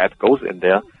maybe the cat goes in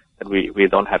there, and we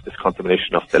don't have this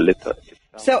contamination of the litter itself.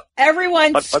 So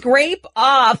everyone scrape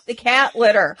off the cat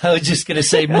litter. I was just going to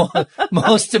say,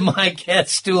 most of my cat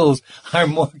stools are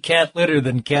more cat litter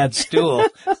than cat stool.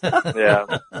 Yeah.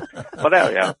 But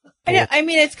yeah. I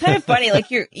mean, it's kind of funny.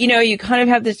 Like you kind of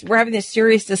have this, we're having this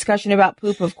serious discussion about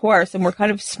poop, of course, and we're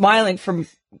kind of smiling from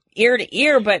ear to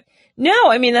ear, but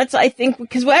no, I mean, I think,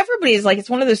 because everybody's like, it's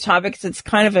one of those topics that's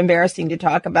kind of embarrassing to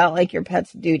talk about, like your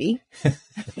pet's duty.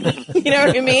 You know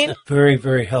what I mean? Very,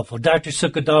 very helpful. Dr.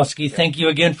 Suchodolski, thank you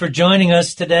again for joining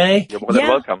us today. You're more than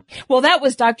welcome. Well, that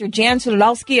was Dr. Jan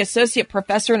Suchodolski, Associate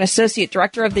Professor and Associate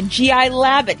Director of the GI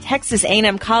Lab at Texas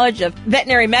A&M College of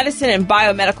Veterinary Medicine and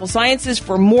Biomedical Sciences.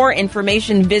 For more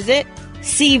information, visit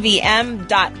cvm.tamu,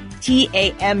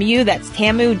 that's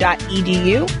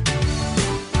tamu.edu.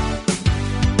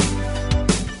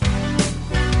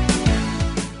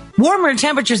 Warmer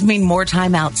temperatures mean more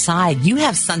time outside. You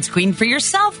have sunscreen for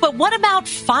yourself, but what about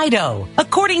Fido?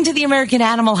 According to the American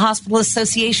Animal Hospital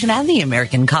Association and the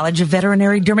American College of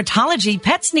Veterinary Dermatology,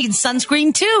 pets need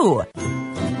sunscreen too.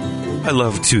 I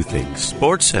love two things,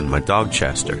 sports and my dog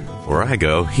Chester. Where I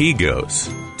go, he goes.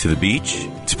 To the beach,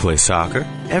 to play soccer,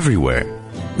 everywhere.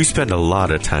 We spend a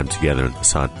lot of time together in the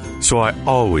sun, so I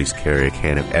always carry a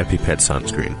can of EpiPet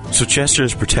sunscreen, so Chester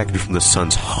is protected from the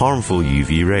sun's harmful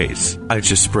UV rays. I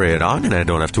just spray it on and I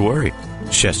don't have to worry.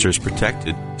 Chester is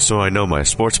protected, so I know my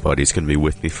sports buddy's going to be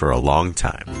with me for a long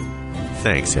time.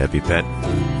 Thanks, EpiPet.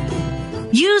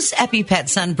 Use EpiPet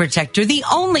Sun Protector, the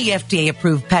only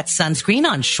FDA-approved pet sunscreen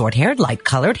on short-haired,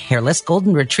 light-colored, hairless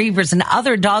golden retrievers and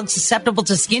other dogs susceptible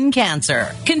to skin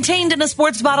cancer. Contained in a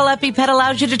sports bottle, EpiPet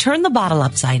allows you to turn the bottle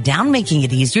upside down, making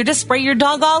it easier to spray your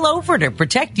dog all over to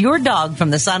protect your dog from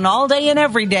the sun all day and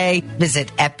every day.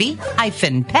 Visit epi-pet.com.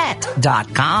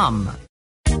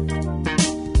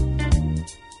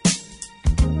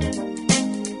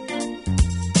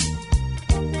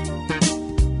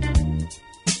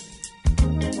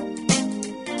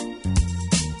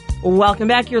 Welcome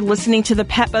back. You're listening to the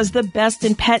Pet Buzz, the best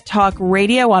in pet talk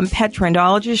radio. I'm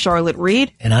Petrendologist Charlotte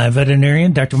Reed. And I'm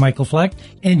veterinarian Dr. Michael Fleck.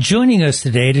 And joining us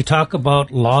today to talk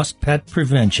about lost pet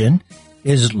prevention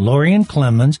is Lorien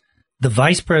Clemons, the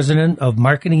Vice President of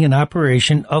Marketing and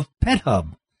Operation of Pet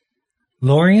Hub.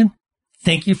 Lorien,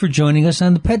 thank you for joining us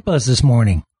on the Pet Buzz this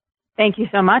morning. Thank you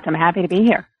so much. I'm happy to be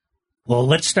here. Well,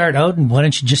 let's start out, and why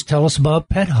don't you just tell us about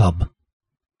Pet Hub?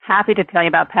 Happy to tell you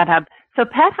about Pet Hub. So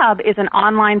Pet Hub is an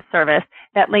online service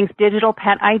that links digital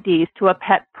pet IDs to a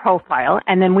pet profile,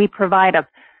 and then we provide a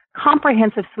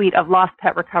comprehensive suite of lost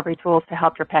pet recovery tools to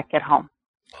help your pet get home.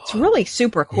 It's really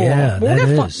super cool. Yeah, we're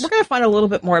going to find a little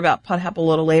bit more about Pet Hub a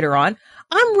little later on.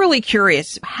 I'm really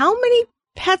curious, how many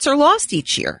pets are lost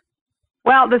each year?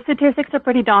 Well, the statistics are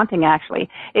pretty daunting, actually.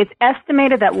 It's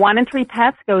estimated that 1 in 3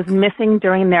 pets goes missing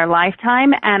during their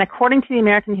lifetime, and according to the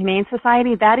American Humane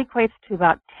Society, that equates to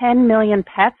about 10 million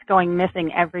pets going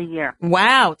missing every year.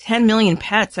 Wow, 10 million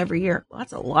pets every year. Well,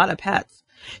 that's a lot of pets.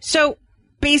 So,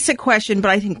 basic question,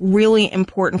 but I think really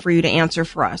important for you to answer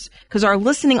for us, because our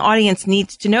listening audience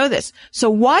needs to know this. So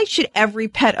why should every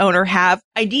pet owner have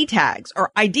ID tags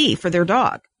or ID for their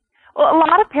dog? Well, a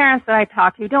lot of parents that I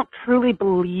talk to don't truly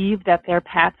believe that their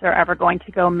pets are ever going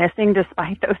to go missing,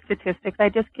 despite those statistics I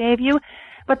just gave you.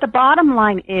 But the bottom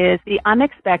line is the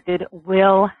unexpected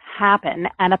will happen,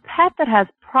 and a pet that has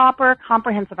proper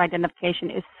comprehensive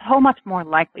identification is so much more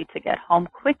likely to get home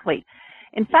quickly.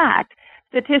 In fact,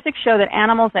 statistics show that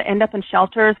animals that end up in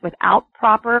shelters without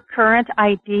proper current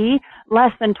ID,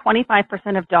 less than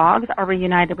 25% of dogs are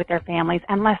reunited with their families,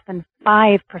 and less than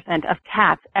 5% of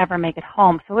cats ever make it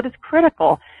home. So it is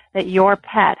critical that your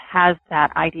pet has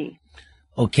that ID.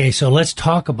 Okay, so let's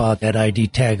talk about that ID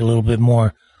tag a little bit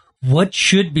more. What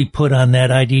should be put on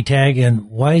that ID tag, and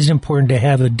why is it important to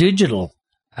have a digital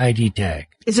ID tag?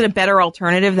 Is it a better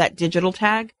alternative, that digital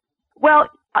tag? Well,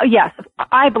 yes,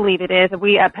 I believe it is.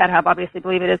 We at Pet Hub obviously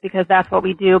believe it is because that's what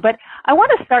we do. But I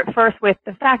want to start first with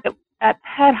the fact that at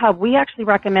Pet Hub, we actually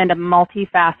recommend a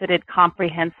multifaceted,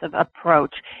 comprehensive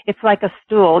approach. It's like a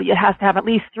stool. It has to have at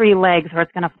least 3 legs or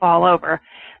it's going to fall over.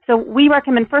 So we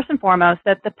recommend first and foremost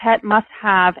that the pet must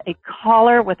have a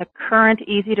collar with a current,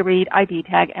 easy-to-read ID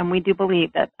tag, and we do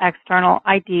believe that external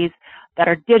IDs that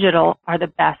are digital are the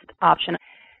best option.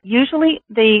 Usually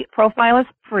the profile is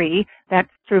free. That's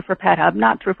true for Pet Hub,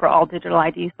 not true for all digital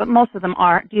IDs, but most of them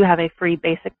do have a free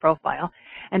basic profile.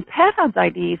 And Pet Hub's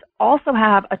IDs also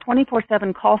have a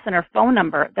 24/7 call center phone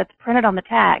number that's printed on the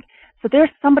tag. So there's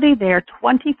somebody there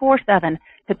 24/7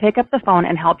 to pick up the phone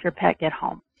and help your pet get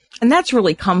home. And that's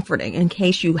really comforting in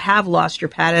case you have lost your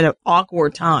pet at an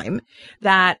awkward time,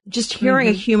 that just hearing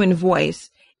a human voice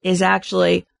is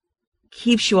actually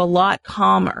keeps you a lot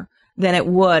calmer than it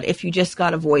would if you just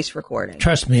got a voice recording.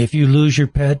 Trust me, if you lose your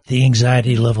pet, the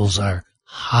anxiety levels are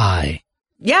high.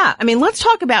 Yeah. I mean, let's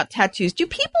talk about tattoos. Do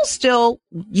people still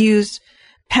use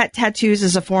pet tattoos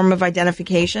as a form of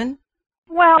identification?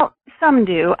 Well, some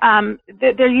do.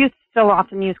 They're still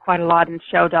often used quite a lot in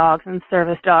show dogs and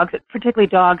service dogs, particularly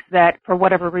dogs that, for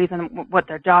whatever reason, what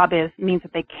their job is, means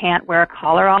that they can't wear a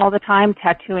collar all the time.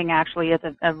 Tattooing actually is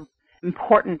an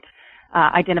important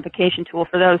identification tool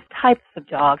for those types of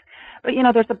dogs. But, you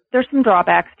know, there's some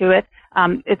drawbacks to it.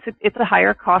 It's a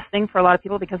higher cost thing for a lot of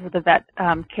people because of the vet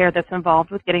care that's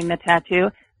involved with getting the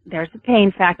tattoo. There's a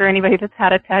pain factor. Anybody that's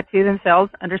had a tattoo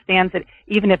themselves understands that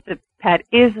even if the pet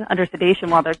is under sedation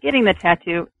while they're getting the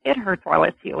tattoo, it hurts while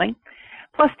it's healing.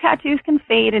 Plus, tattoos can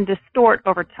fade and distort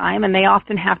over time, and they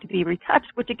often have to be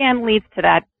retouched, which again leads to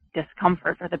that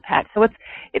discomfort for the pet. So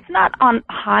it's not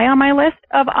high on my list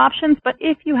of options, but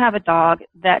if you have a dog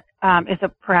that is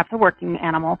perhaps a working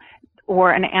animal,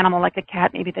 or an animal like a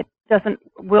cat maybe that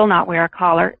will not wear a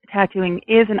collar, tattooing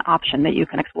is an option that you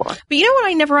can explore. But you know what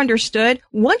I never understood?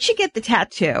 Once you get the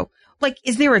tattoo, like,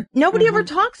 nobody ever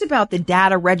talks about the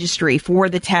data registry for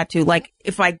the tattoo. Like,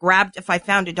 if I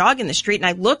found a dog in the street and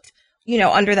I looked,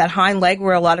 under that hind leg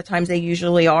where a lot of times they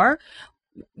usually are,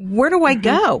 where do I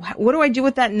go? What do I do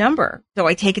with that number? Do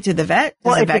I take it to the vet?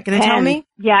 Is the vet going to tell me?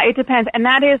 Yeah, it depends. And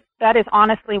that is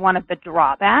honestly one of the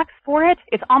drawbacks for it.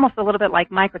 It's almost a little bit like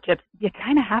microchips. You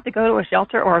kind of have to go to a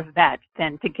shelter or a vet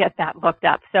then to get that looked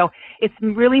up. So it's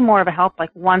really more of a help, like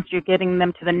once you're getting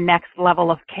them to the next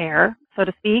level of care, so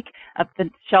to speak, the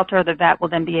shelter or the vet will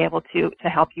then be able to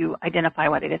help you identify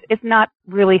what it is. It's not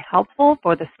really helpful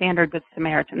for the standard Good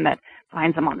Samaritan that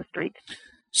finds them on the street.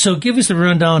 So give us the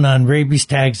rundown on rabies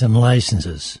tags and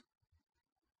licenses.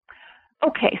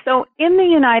 Okay, so in the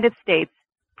United States,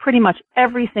 pretty much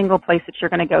every single place that you're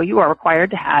going to go, you are required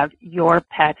to have your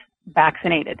pet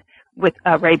vaccinated with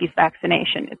a rabies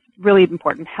vaccination. It's really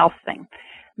important health thing.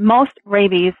 Most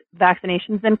rabies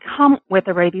vaccinations then come with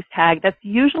a rabies tag that's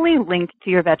usually linked to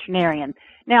your veterinarian.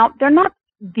 Now, they're not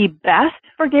the best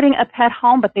for getting a pet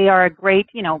home, but they are a great,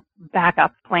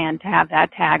 backup plan to have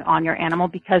that tag on your animal,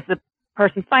 because the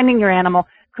person finding your animal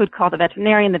could call the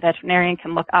veterinarian. The veterinarian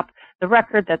can look up the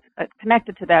record that's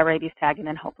connected to that rabies tag and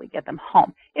then hopefully get them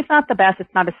home. It's not the best. It's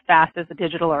not as fast as a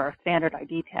digital or a standard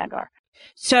ID tag are.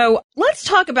 So let's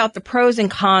talk about the pros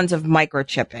and cons of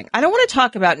microchipping. I don't want to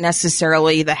talk about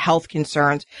necessarily the health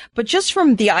concerns, but just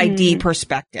from the ID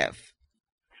perspective.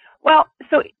 Well,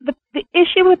 so the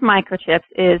issue with microchips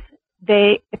is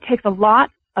it takes a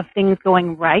lot of things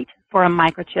going right for a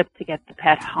microchip to get the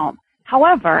pet home.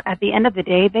 However, at the end of the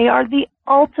day, they are the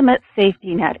ultimate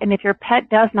safety net. And if your pet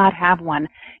does not have one,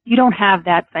 you don't have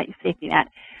that safety net.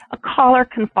 A collar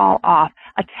can fall off.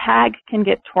 A tag can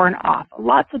get torn off.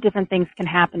 Lots of different things can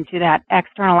happen to that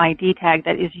external ID tag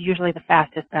that is usually the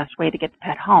fastest, best way to get the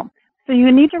pet home. So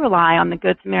you need to rely on the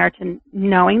Good Samaritan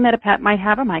knowing that a pet might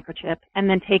have a microchip and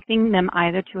then taking them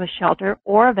either to a shelter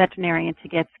or a veterinarian to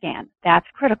get scanned. That's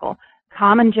critical.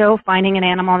 Common Joe finding an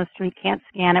animal on the street can't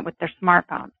scan it with their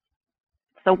smartphone.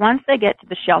 So once they get to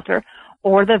the shelter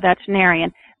or the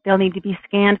veterinarian, they'll need to be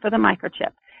scanned for the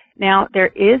microchip. Now, there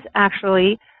is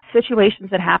actually situations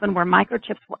that happen where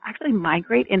microchips will actually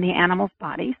migrate in the animal's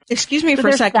bodies. Excuse me for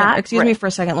a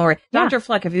second, Lori. Yeah. Dr.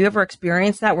 Fleck, have you ever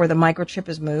experienced that where the microchip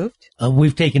is moved?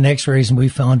 We've taken x-rays and we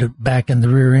found it back in the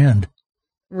rear end.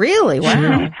 Really?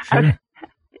 Wow. Sure.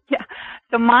 Yeah.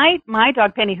 So my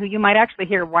dog Penny, who you might actually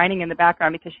hear whining in the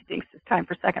background because she thinks it's time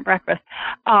for second breakfast,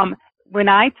 when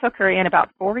I took her in about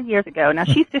 4 years ago, now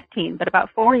she's 15, but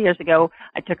about 4 years ago,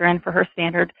 I took her in for her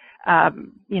standard,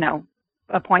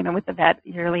 appointment with the vet,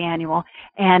 yearly annual,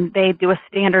 and they do a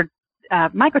standard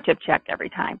microchip check every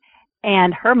time.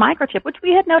 And her microchip, which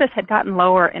we had noticed had gotten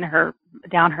lower in her,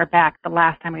 down her back the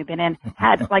last time we've been in,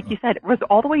 had, like you said, it was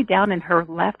all the way down in her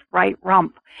right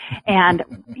rump. And,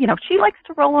 she likes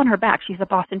to roll on her back. She's a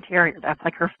Boston Terrier. That's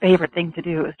like her favorite thing to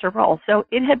do is to roll. So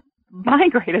it had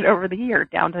migrated over the year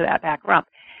down to that back rump.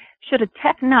 Should a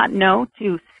tech not know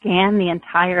to scan the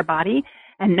entire body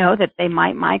and know that they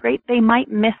might migrate, they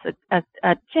might miss a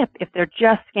chip if they're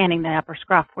just scanning the upper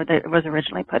scruff where it was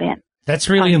originally put in. That's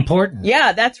really important.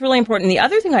 Yeah, that's really important. The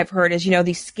other thing I've heard is,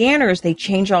 these scanners, they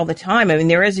change all the time. I mean,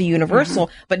 there is a universal,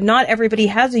 but not everybody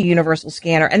has a universal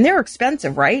scanner, and they're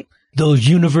expensive, right? Those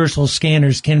universal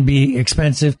scanners can be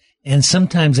expensive, and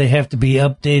sometimes they have to be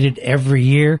updated every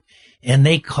year, and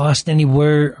they cost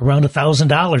anywhere around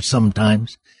 $1,000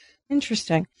 sometimes.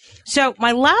 Interesting. So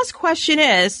my last question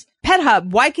is, Pet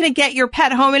Hub, why can it get your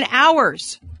pet home in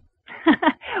hours?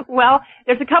 Well,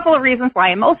 there's a couple of reasons why,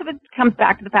 and most of it comes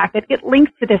back to the fact that it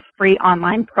links to this free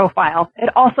online profile. It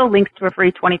also links to a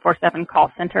free 24/7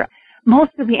 call center.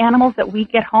 Most of the animals that we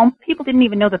get home, people didn't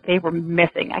even know that they were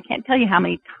missing. I can't tell you how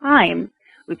many times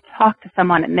we've talked to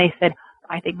someone and they said,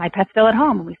 I think my pet's still at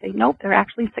home. And we say, nope, they're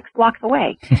actually 6 blocks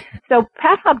away. So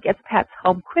Pet Hub gets pets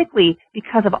home quickly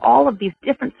because of all of these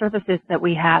different services that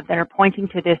we have that are pointing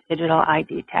to this digital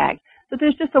ID tag. So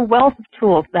there's just a wealth of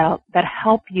tools that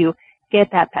help you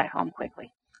get that pet home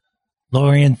quickly.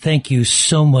 Lorien, thank you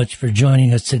so much for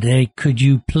joining us today. Could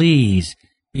you please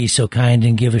be so kind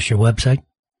and give us your website?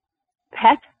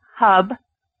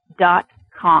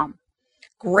 PetHub.com.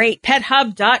 Great.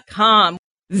 PetHub.com.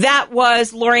 That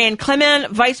was Lorien Clemons,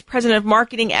 Vice President of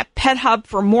Marketing at Pet Hub.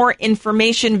 For more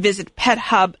information, visit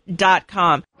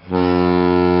PetHub.com.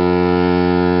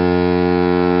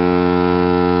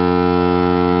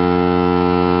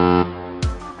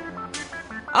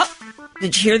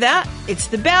 Did you hear that? It's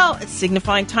the bell. It's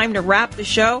signifying time to wrap the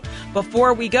show.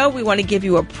 Before we go, we want to give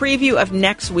you a preview of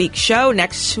next week's show.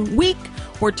 Next week,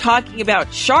 we're talking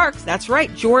about sharks. That's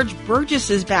right. George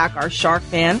Burgess is back, our shark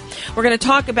fan. We're going to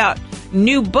talk about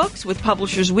new books with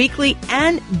Publishers Weekly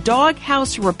and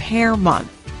Doghouse Repair Month.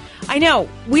 I know,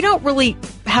 we don't really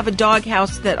have a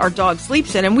doghouse that our dog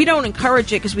sleeps in, and we don't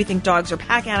encourage it because we think dogs are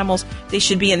pack animals. They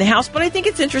should be in the house. But I think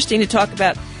it's interesting to talk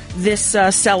about this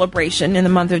celebration in the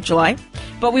month of July.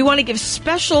 But we want to give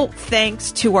special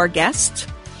thanks to our guests,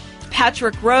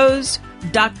 Patrick Rose,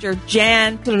 Dr.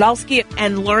 Jan Suchodolski,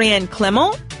 and Lorien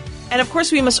Clemons. And of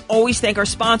course, we must always thank our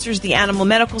sponsors, the Animal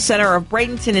Medical Center of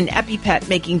Bradenton and EpiPet,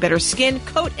 making better skin,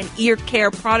 coat, and ear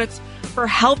care products for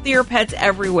healthier pets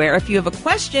everywhere. If you have a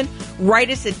question, write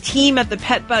us at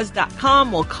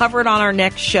team@thepetbuzz.com. We'll cover it on our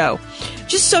next show.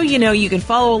 Just so you know, you can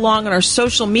follow along on our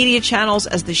social media channels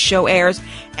as the show airs.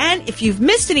 And if you've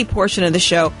missed any portion of the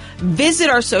show, visit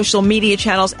our social media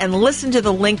channels and listen to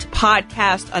the linked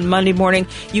podcast on Monday morning.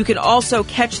 You can also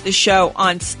catch the show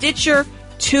on Stitcher,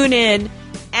 TuneIn,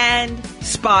 and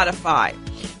Spotify.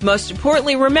 Most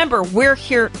importantly, remember, we're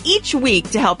here each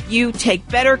week to help you take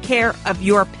better care of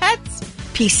your pets.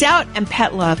 Peace out and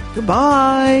pet love.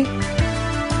 Goodbye.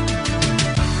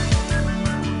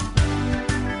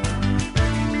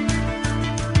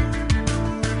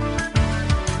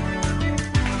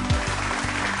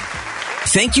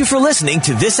 Thank you for listening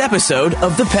to this episode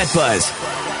of The Pet Buzz.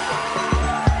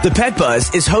 The Pet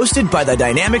Buzz is hosted by the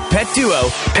dynamic pet duo,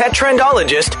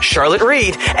 Petrendologist Charlotte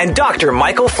Reed and Dr.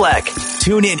 Michael Fleck.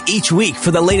 Tune in each week for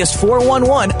the latest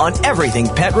 411 on everything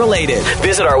pet related.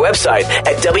 Visit our website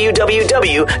at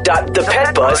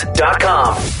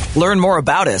www.thepetbuzz.com. Learn more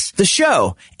about us, the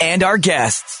show, and our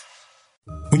guests.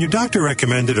 When your doctor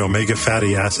recommended omega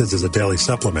fatty acids as a daily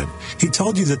supplement, he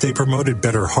told you that they promoted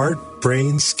better heart,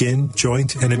 brain, skin,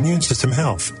 joint, and immune system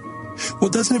health.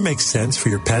 Well, doesn't it make sense for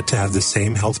your pet to have the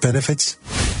same health benefits?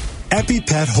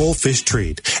 EpiPet Whole Fish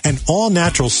Treat, an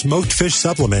all-natural smoked fish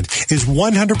supplement, is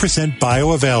 100%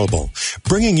 bioavailable,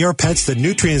 bringing your pets the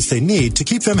nutrients they need to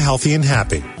keep them healthy and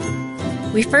happy.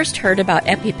 We first heard about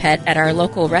EpiPet at our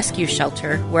local rescue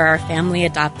shelter where our family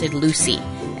adopted Lucy,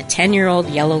 a 10-year-old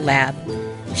yellow lab.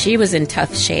 She was in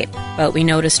tough shape, but we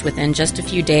noticed within just a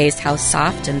few days how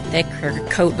soft and thick her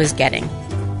coat was getting.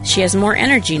 She has more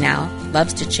energy now,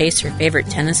 loves to chase her favorite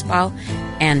tennis ball,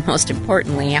 and most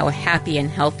importantly, how happy and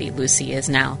healthy Lucy is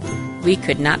now. We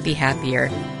could not be happier.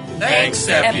 Thanks,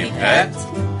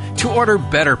 EpiPet. To order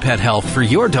better pet health for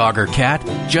your dog or cat,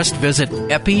 just visit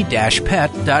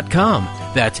epi-pet.com.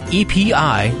 That's epi-pet.com.